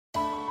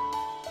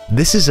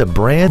This is a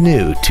brand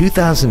new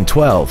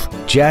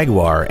 2012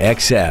 Jaguar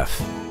XF.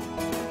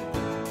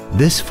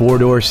 This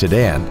four-door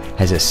sedan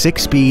has a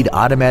 6-speed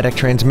automatic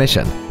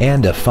transmission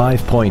and a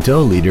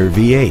 5.0-liter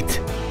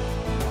V8.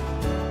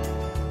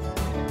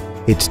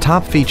 Its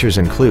top features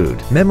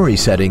include memory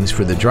settings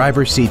for the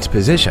driver's seat's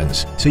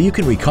positions, so you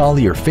can recall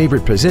your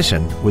favorite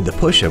position with the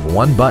push of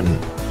one button,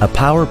 a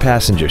power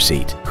passenger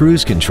seat,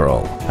 cruise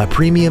control, a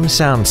premium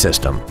sound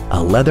system,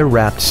 a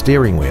leather-wrapped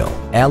steering wheel,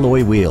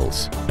 alloy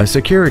wheels, a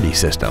security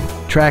system,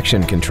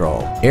 traction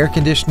control, air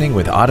conditioning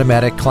with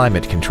automatic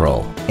climate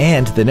control,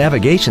 and the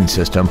navigation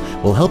system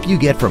will help you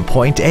get from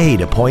point A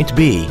to point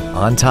B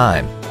on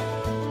time.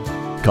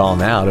 Call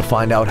now to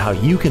find out how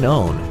you can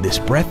own this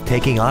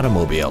breathtaking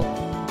automobile.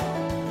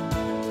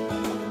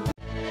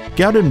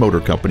 Gaudin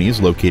Motor Company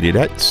is located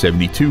at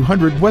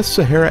 7200 West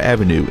Sahara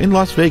Avenue in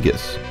Las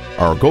Vegas.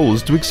 Our goal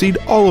is to exceed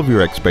all of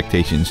your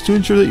expectations to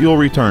ensure that you'll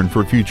return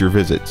for future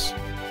visits.